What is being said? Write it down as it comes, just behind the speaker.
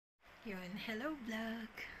Yun, hello vlog.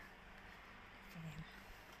 Ayan.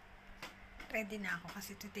 Ready na ako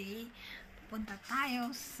kasi today pupunta tayo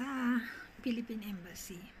sa Philippine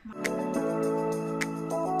Embassy.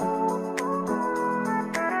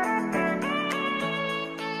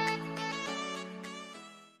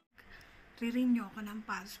 Re-renew ako ng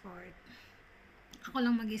passport. Ako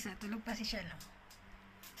lang mag-isa. Tulog pa si Shelo.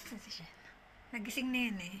 Kasi siya. Nagising na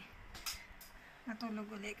yun eh. Natulog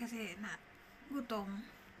ulit kasi gutom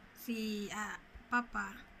si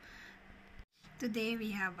Papa. Today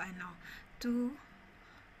we have two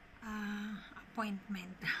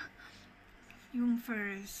appointment. Yung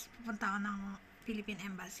first, pupunta ako ng Philippine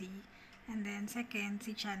Embassy. And then second,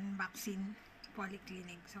 si Chan vaccine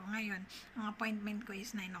polyclinic. So ngayon, ang appointment ko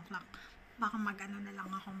is 9 o'clock. Baka na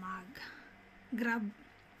lang ako mag-grab.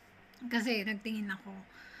 Kasi nagtingin ako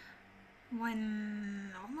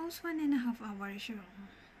almost 1.5 hours yung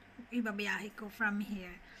ibabiyahe ko from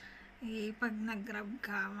here. Pag nag-grab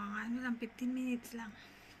ka, mga 15 minutes lang.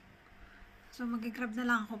 So mag-grab na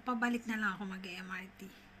lang ako, pabalik na lang ako mag-MRT.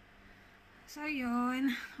 So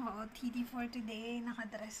yun, OOTD for today,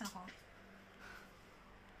 nakadress ako.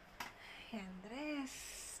 Yan, dress.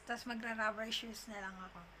 Tapos magra-rubber shoes na lang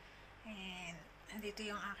ako. And andito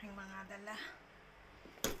yung aking mga dala.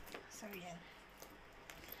 So yan.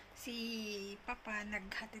 Si Papa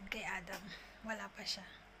naghatid kay Adam. Wala pa siya.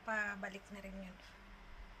 Pabalik na rin yun.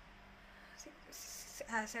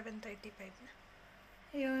 7:35 na.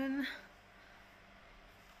 Ayun.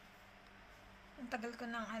 Ang tagal ko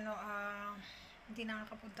ng hindi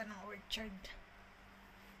nakakapunta ng orchard.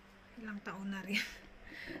 Ilang taon na rin.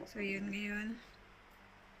 So yun ngayon.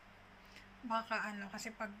 Baka kasi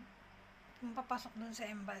pag papasok dun sa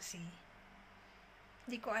embassy,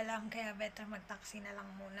 hindi ko alam, kaya better mag-taxi na lang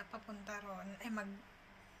muna papunta ron.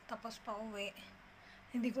 Tapos pa uwi.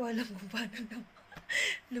 Hindi ko alam kung paano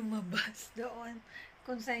lumabas doon.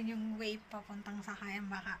 Kung saan yung way papuntang Sakayan.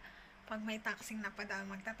 Baka pag may taxi na padaan,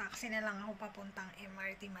 magta-taxi na lang ako papuntang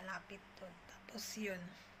MRT, malapit doon. Tapos yun.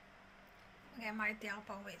 Mag-MRT ako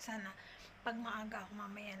pa uwi. Sana pag maaga ako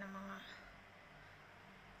mamaya ng mga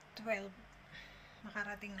 12,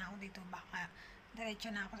 makarating na ako dito. Baka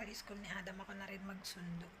diretso na ako sa school ni Adam, ako na rin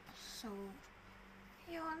magsundo. So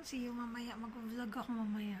yun, see you mamaya. Mag-vlog ako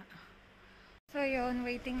mamaya. So yun,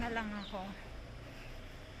 waiting na lang ako.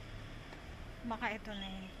 Baka ito na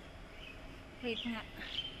yun. Wait nga.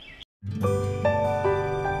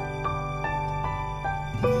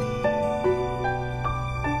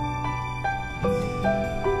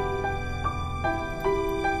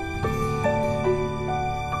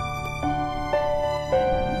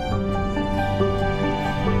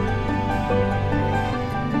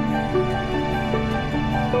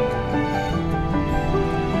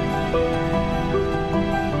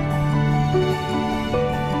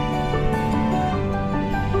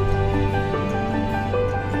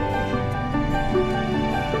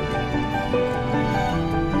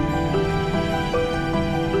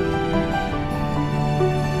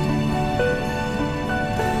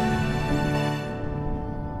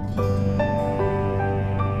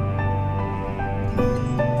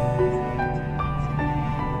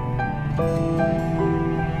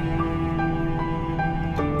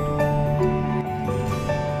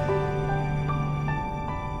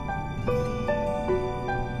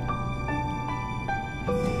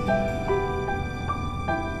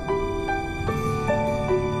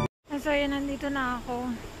 So yan, nandito na ako.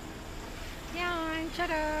 Yan,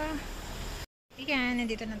 tara. Yan,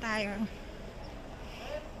 nandito na tayo.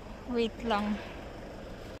 Wait lang.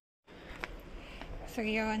 So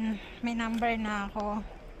yun, may number na ako.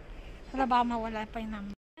 Wala ba mawala pa yung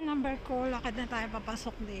number? Yung number ko, lakad na tayo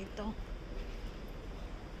papasok dito.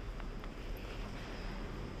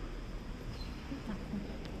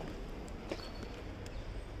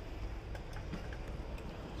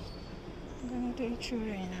 Ganito yung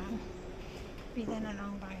tsura na. Pila na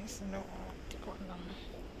lang tayo sa loob. Di ko alam.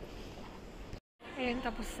 Ayun,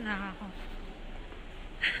 tapos na ako.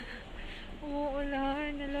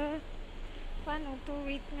 Umuulan. Hala. Paano to?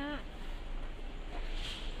 Wait nga.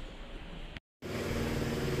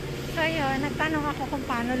 So yun, nagtanong ako kung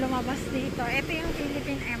paano lumabas dito. Ito yung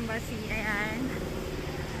Philippine Embassy. Ayan.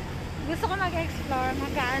 Gusto ko mag-explore.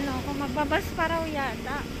 Kung magbabas pa raw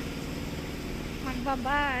yata.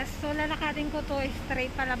 Magbabas. So lalakadin ko to straight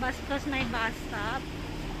palabas, plus may bus stop.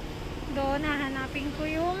 Doon hahanapin ko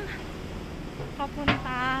yung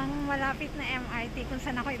papuntang malapit na MRT kung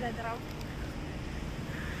saan ako idadrop.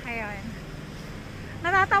 Ayun.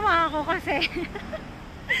 Natatawa ako kasi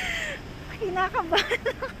kinakabahan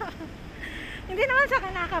ako. Hindi naman sa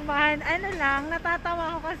kinakabahan,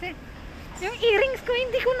 natatawa ako kasi yung earrings ko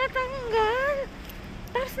hindi ko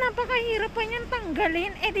napakahirap pa niyang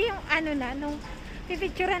tanggalin. Eh di yung ano na, nung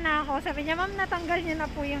pipicture na ako, sabi niya, ma'am, natanggal niyo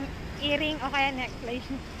na po yung earring o kaya necklace.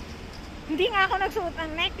 Hindi nga ako nagsuot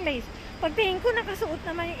ng necklace. Pagtingin ko, nakasuot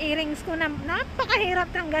naman yung earrings ko na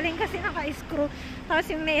napakahirap tanggalin kasi naka-screw. Tapos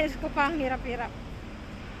yung nails ko pa, ang hirap-hirap.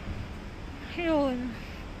 Yun.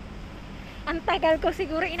 Ang tagal ko,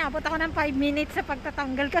 siguro inabot ako ng 5 minutes sa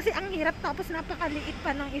pagtatanggal kasi ang hirap, tapos napakaliit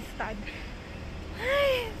pa ng stud.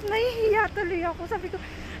 Ay, nahihiya tuloy ako. Sabi ko,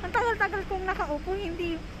 ang tagal-tagal kong nakaupo,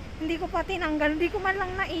 hindi ko pa tinanggal, hindi ko man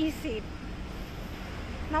lang naisip.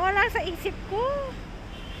 Nawala sa isip ko.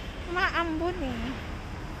 Maambon eh.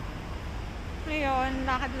 Ngayon,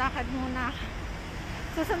 lakad-lakad muna.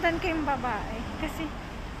 Susundan ko yung babae. Kasi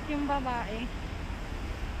yung babae,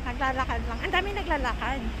 naglalakad lang. Ang dami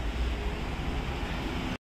naglalakad.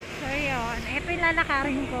 So yun, ito yung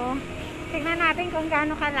lalakarin ko. Tignan natin kung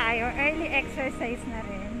gaano kalayo. Early exercise na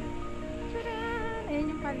rin. Tcharan! Ayan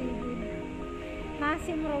yung paligid.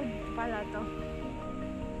 Nasim Road pala to.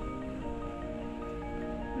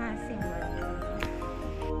 Nasim Road.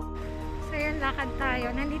 So yun, lakad tayo.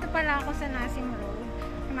 Nandito pala ako sa Nasim Road.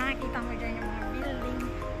 Makikita mo dyan yung mga building.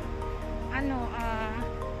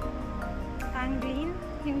 Tanglin.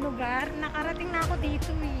 Yung lugar. Nakarating na ako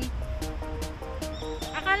dito eh.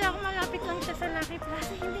 Akala ko malapit lang siya sa Lucky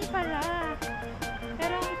Plaza. Hindi pala.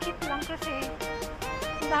 Pero ang cute lang kasi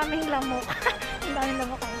ang daming lamok. Ang daming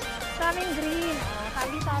lamok eh. Ang daming green.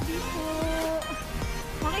 Tabi-tabi po.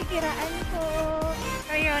 Makikiraan po.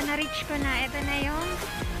 So yun, na-reach ko na. Ito na yung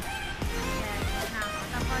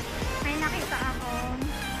tapos may nakita ako.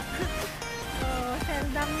 So,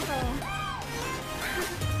 seldom to.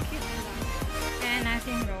 Cute lang. Kaya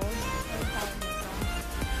Nasim Road. So, tawag dito.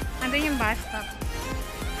 Andun yung bus stop.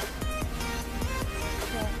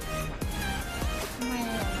 So, may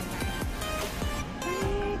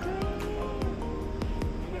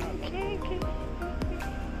okay.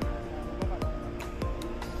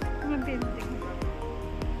 Mga building.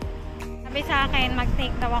 Sabi sa akin,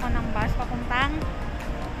 mag-take daw ako ng bus papuntang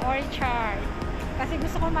Orchard. Kasi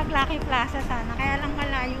gusto ko mag-Lucky Plaza sana. Kaya lang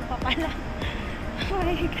malayo pa pala. Oh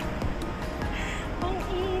my God. Ang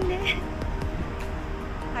init.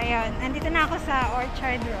 Ayun. Andito na ako sa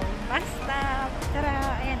Orchard Road. Bus stop.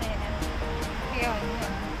 Tara. Ayan. Ayun.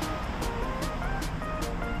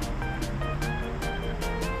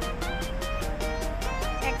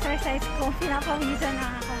 Exercise ko. Pinapawisan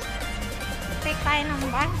na ako. Take tayo ng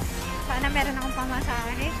bus. Sana meron akong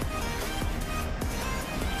pamasahe.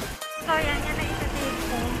 So, yan na isa-take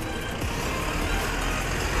ko.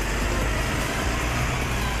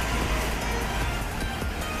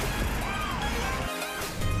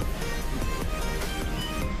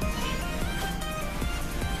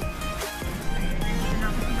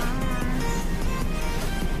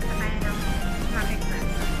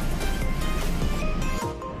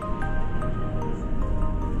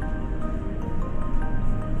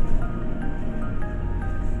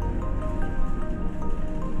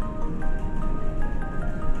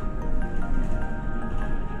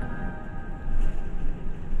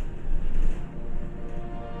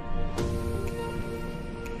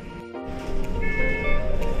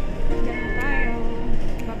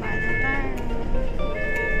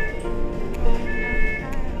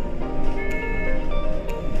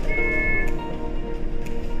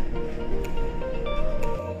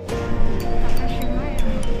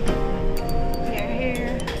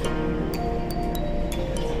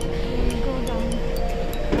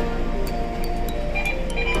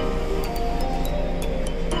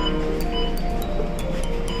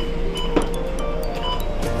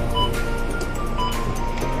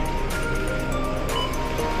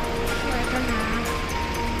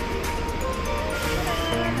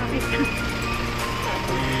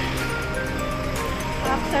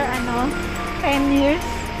 After 10 years.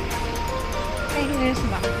 10 years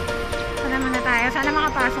ba? Sana muna tayo. Sana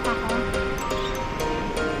makapasok ako.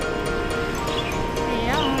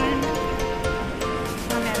 Ayan.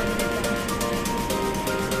 Meron dito.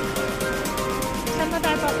 Saan ba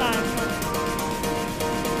tayo papasok?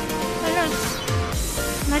 Wala.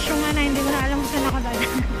 Nasyunga na. Hindi ko na alam kung saan ako dala.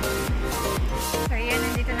 So ayan.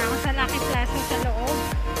 Nandito na ako sa Lucky Plaza sa loob.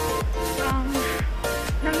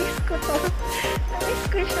 Na-miss ko to. Na-miss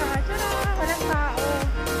ko siya. Tsara, walang tao.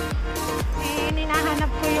 Eh,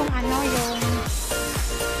 ninahanap ko yung yung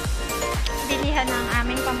bilihan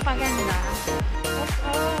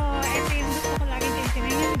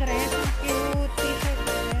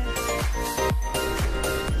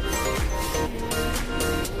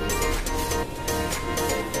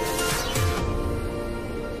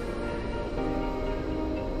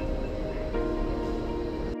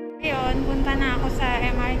Ayun, punta na ako sa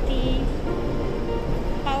MRT.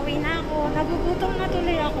 Pauwi na ako. Nagugutom na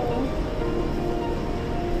tuloy ako.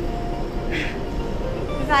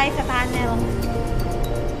 Tayo sa tunnel.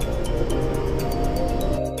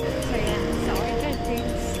 So yan. So order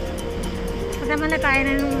things. Punta muna tayo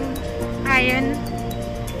ng ayun.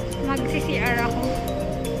 Mag-CCR ako.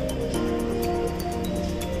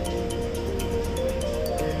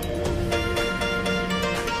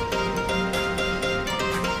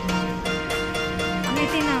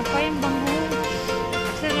 Yung bango.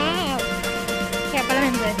 Sarap. Kaya pala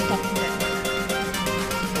may bread top dyan.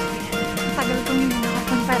 Ang tagal kong hindi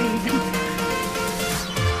nakapunta rito.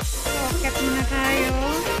 So, akit muna tayo.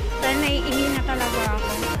 Dahil naiihi na talaga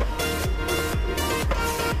ako.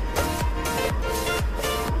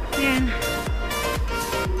 Yan.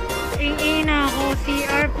 Iihi na ako.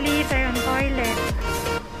 CR please. Ayun, toilet.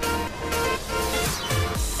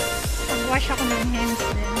 Pag-wash ako ng hands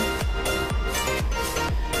din.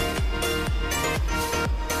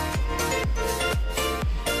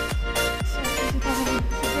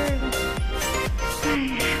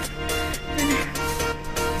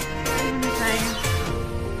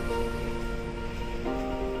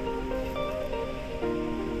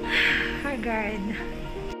 Guard.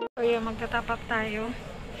 So yun, magtatapap tayo.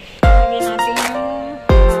 Lagyan natin yung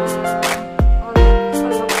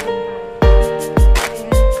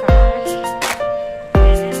cash.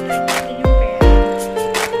 And enter natin yung pera.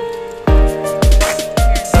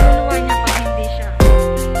 Sinuwa niya pag hindi siya.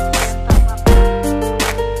 Tapap.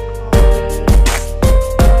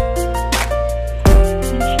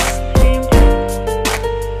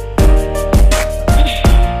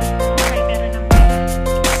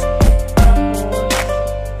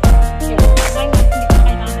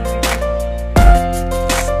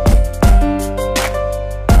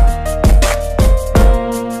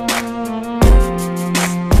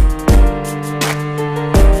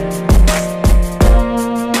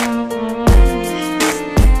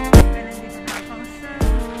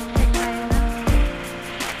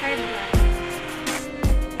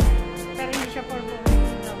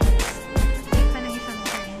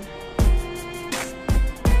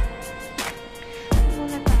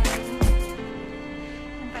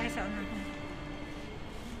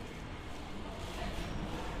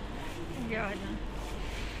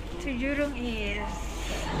 Sigurong is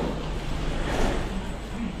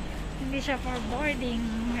hindi siya for boarding.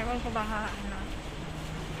 Ewan ko baka ano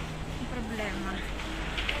ang problema.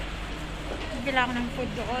 Bibila ako ng food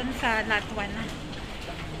doon sa lot 1 na.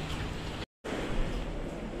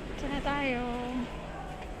 Ito na tayo.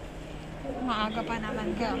 Maaga pa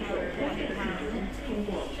naman kaya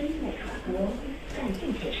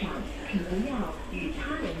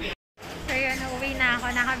so yun, uwi na ako.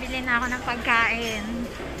 Nakabili na ako ng pagkain.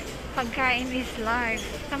 Pagkain is life.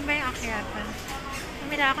 Saan ba yung akyatan?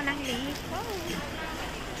 Pumila ako ng leaf. Oh.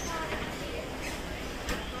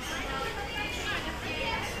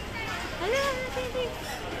 Hala, sige.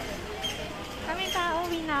 Kami tao,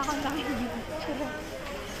 uwi na ako.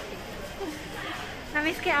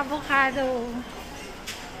 Namiss kay avocado.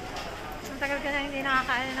 Ang tagal ko na hindi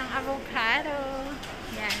nakakaano ng avocado.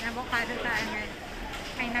 Yan, avocado tayo ngayon.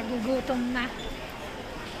 Ay, nagugutom na.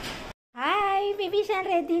 Hi, baby siya,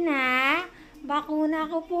 ready na? Bakuna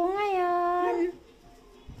ko po ngayon.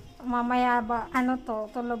 Mamaya ba, ano to,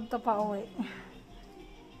 tulog to pa uwi.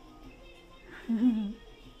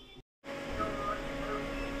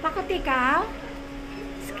 Takot ikaw?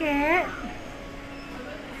 Scared?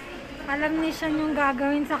 Alam ni siya yung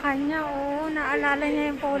gagawin sa kanya, oh. Naalala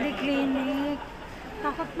niya yung polyclinic.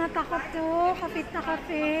 Takot na takot to, kapit na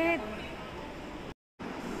kapit.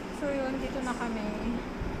 So yun, dito na kami.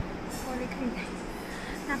 Polyclinic.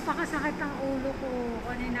 Napakasakit ang ulo ko.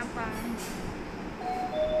 Kanina pa.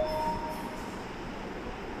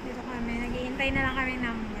 Dito kami. Nag-iintay na lang kami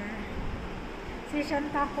number. Si Sean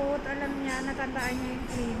takot. Alam niya. Natandaan niya yung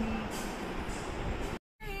clinic.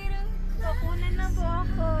 Pakunan na po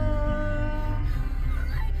ako.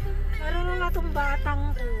 Marunong na itong batang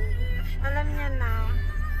ko. Alam niya na.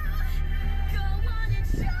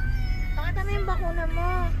 Pakita mo yung bakuna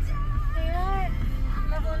mo. Ayun.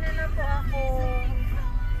 Bakuna na po ako.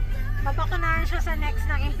 Papakunahan siya sa next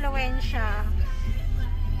ng impluensya.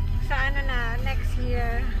 Sa ano na, next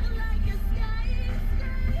year.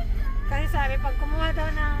 Kasi sabi, pag kumuha daw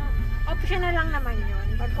ng, optional lang naman yun.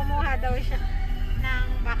 Pag kumuha daw siya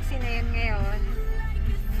ng vaccine na yun ngayon,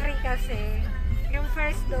 free kasi. Yung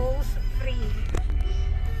first dose, free.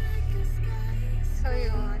 So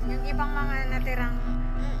yun, yung ibang mga natirang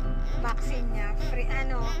vaccine niya, free,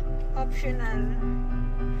 ano, optional.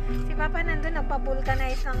 Si Papa nandun,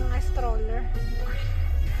 nagpa-vulcanize ng stroller.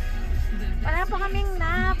 pa kaming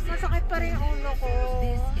nap. Masakit pa rin ulo ko.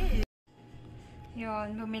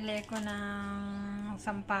 Yun, bumili ko ng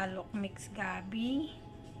sampalok mix gabi.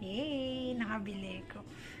 Yay! Nakabili ko.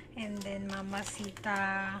 And then,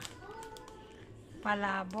 mamasita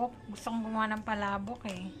palabok. Gusto kong gumawa ng palabok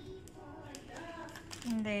eh.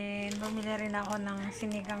 And then, bumili rin ako ng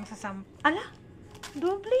sinigang sa Ala!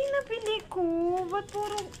 Doble na pili ko. Ba't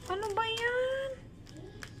puro, ano ba yan?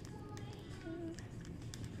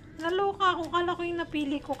 Naloka ako. Kala ko yung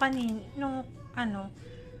napili ko kanin. Nung,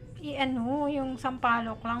 yung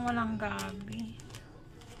sampalok lang, walang gabi.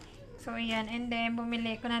 So, ayan. And then,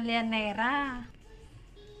 bumili ko ng lianera.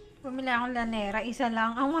 Bumili akong lianera. Isa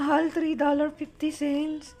lang. Ang mahal, $3.50.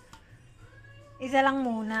 Isa lang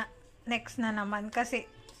muna. Next na naman. Kasi,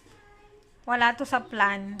 wala to sa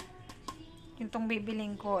plan. Yung tong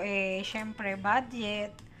bibiling ko, syempre,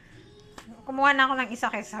 budget. Kumuha na ako ng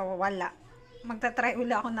isa kaysa wala. Magta-try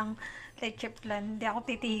uli ako ng leche plan. Hindi ako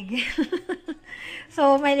titigil.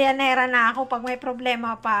 So, may lianera na ako. Pag may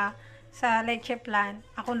problema pa sa leche plan,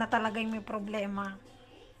 ako na talaga yung may problema.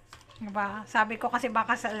 Diba? Sabi ko kasi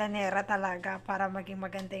baka sa lianera talaga para maging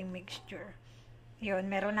maganda yung mixture. Yun,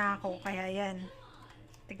 meron na ako. Kaya yan.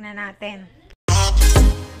 Tignan natin.